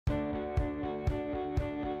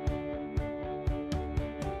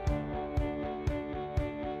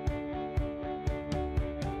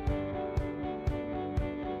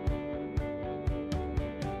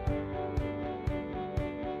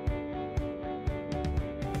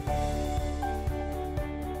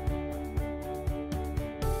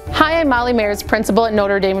Hi, I'm Molly Mayers, principal at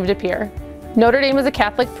Notre Dame of De Pere. Notre Dame is a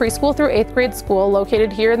Catholic preschool through 8th grade school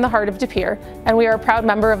located here in the heart of De Pere, and we are a proud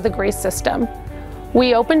member of the Grace System.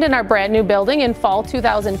 We opened in our brand new building in fall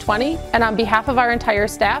 2020, and on behalf of our entire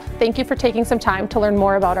staff, thank you for taking some time to learn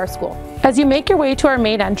more about our school. As you make your way to our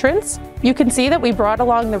main entrance, you can see that we brought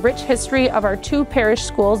along the rich history of our two parish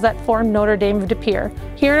schools that form Notre Dame of De Pere.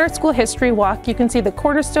 Here in our school history walk, you can see the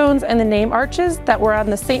cornerstones and the name arches that were on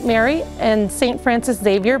the St. Mary and St. Francis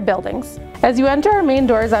Xavier buildings. As you enter our main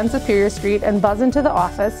doors on Superior Street and buzz into the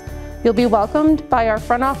office, you'll be welcomed by our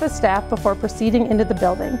front office staff before proceeding into the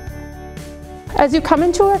building. As you come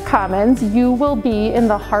into our commons, you will be in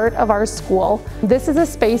the heart of our school. This is a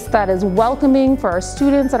space that is welcoming for our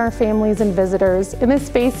students and our families and visitors. In this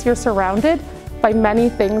space, you're surrounded by many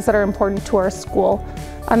things that are important to our school.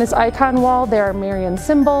 On this icon wall, there are Marian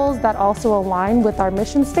symbols that also align with our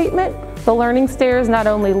mission statement. The learning stairs not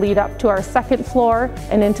only lead up to our second floor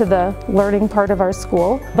and into the learning part of our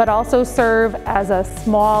school, but also serve as a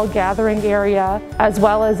small gathering area, as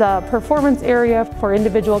well as a performance area for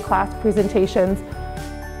individual class presentations.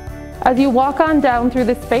 As you walk on down through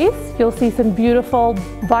the space, you'll see some beautiful,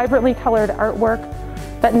 vibrantly colored artwork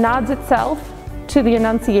that nods itself to the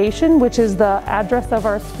Annunciation, which is the address of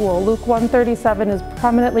our school. Luke 1:37 is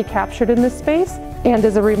prominently captured in this space and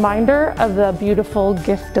is a reminder of the beautiful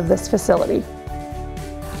gift of this facility.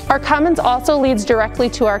 Our commons also leads directly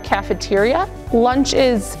to our cafeteria. Lunch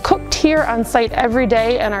is cooked here on site every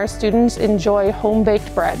day, and our students enjoy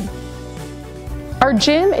home-baked bread. Our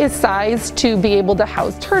gym is sized to be able to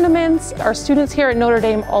house tournaments. Our students here at Notre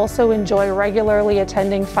Dame also enjoy regularly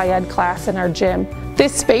attending Phi Ed class in our gym.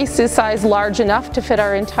 This space is sized large enough to fit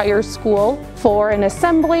our entire school for an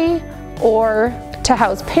assembly or to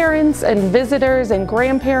house parents and visitors and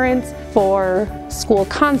grandparents for school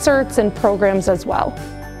concerts and programs as well.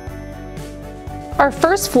 Our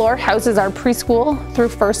first floor houses our preschool through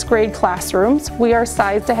first grade classrooms. We are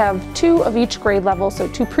sized to have 2 of each grade level, so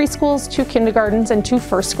 2 preschools, 2 kindergartens, and 2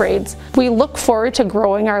 first grades. We look forward to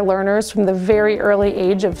growing our learners from the very early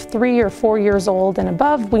age of 3 or 4 years old and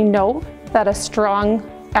above. We know that a strong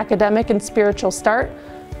academic and spiritual start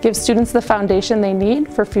gives students the foundation they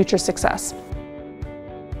need for future success.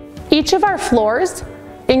 Each of our floors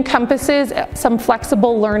encompasses some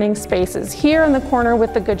flexible learning spaces. Here in the corner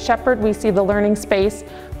with the Good Shepherd, we see the learning space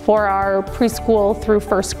for our preschool through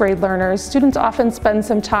first grade learners. Students often spend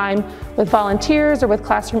some time with volunteers or with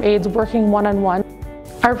classroom aides working one-on-one.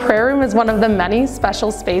 Our prayer room is one of the many special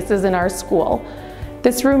spaces in our school.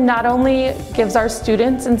 This room not only gives our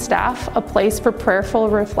students and staff a place for prayerful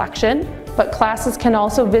reflection, but classes can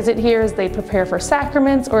also visit here as they prepare for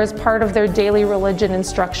sacraments or as part of their daily religion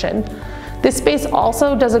instruction. This space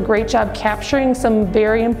also does a great job capturing some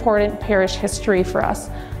very important parish history for us.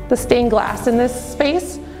 The stained glass in this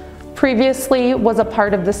space previously was a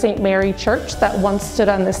part of the St. Mary Church that once stood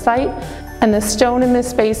on this site, and the stone in this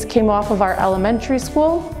space came off of our elementary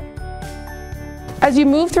school. As you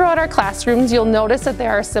move throughout our classrooms, you'll notice that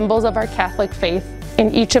there are symbols of our Catholic faith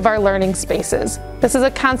in each of our learning spaces. This is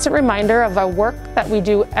a constant reminder of our work that we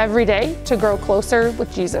do every day to grow closer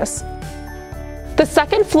with Jesus. The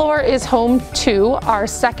second floor is home to our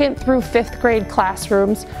 2nd through 5th grade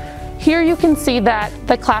classrooms. Here you can see that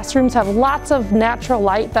the classrooms have lots of natural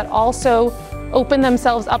light that also open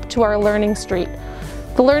themselves up to our learning street.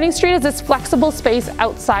 The learning street is this flexible space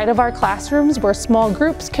outside of our classrooms where small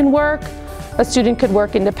groups can work. A student could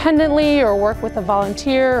work independently or work with a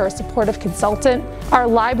volunteer or a supportive consultant. Our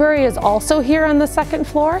library is also here on the 2nd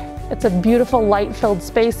floor. It's a beautiful light-filled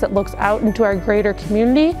space that looks out into our greater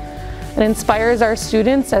community and inspires our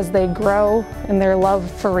students as they grow in their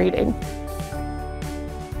love for reading.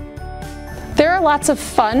 There are lots of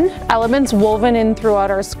fun elements woven in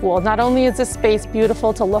throughout our school. Not only is this space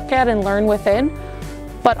beautiful to look at and learn within,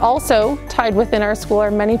 but also tied within our school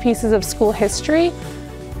are many pieces of school history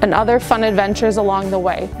and other fun adventures along the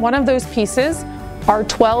way. One of those pieces are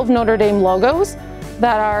 12 Notre Dame logos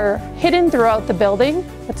that are hidden throughout the building.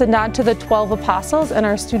 It's a nod to the 12 apostles, and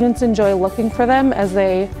our students enjoy looking for them as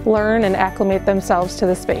they learn and acclimate themselves to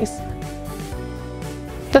the space.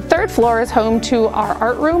 The 3rd floor is home to our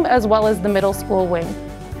art room as well as the middle school wing.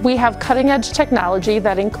 We have cutting-edge technology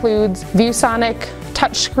that includes ViewSonic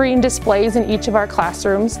touchscreen displays in each of our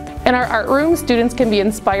classrooms. In our art room, students can be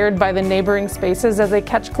inspired by the neighboring spaces as they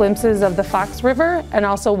catch glimpses of the Fox River and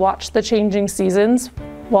also watch the changing seasons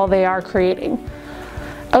while they are creating.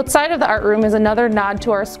 Outside of the art room is another nod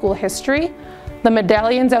to our school history. The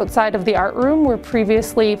medallions outside of the art room were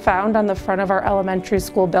previously found on the front of our elementary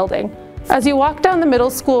school building. As you walk down the middle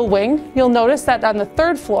school wing, you'll notice that on the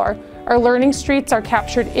 3rd floor, our learning streets are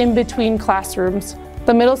captured in between classrooms.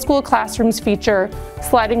 The middle school classrooms feature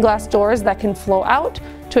sliding glass doors that can flow out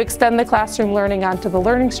to extend the classroom learning onto the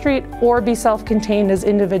learning street or be self-contained as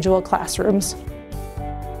individual classrooms.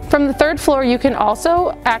 From the third floor, you can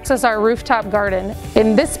also access our rooftop garden.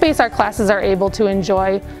 In this space, our classes are able to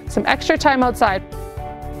enjoy some extra time outside.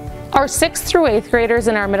 Our 6th through 8th graders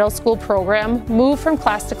in our middle school program move from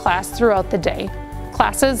class to class throughout the day.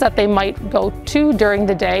 Classes that they might go to during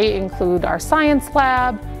the day include our science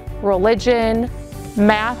lab, religion,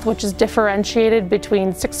 math, which is differentiated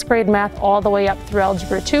between 6th grade math all the way up through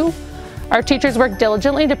Algebra 2. Our teachers work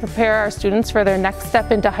diligently to prepare our students for their next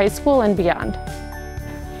step into high school and beyond.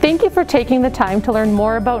 Thank you for taking the time to learn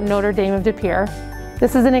more about Notre Dame of De Pere.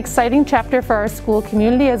 This is an exciting chapter for our school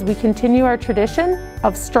community as we continue our tradition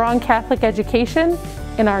of strong Catholic education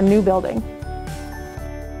in our new building.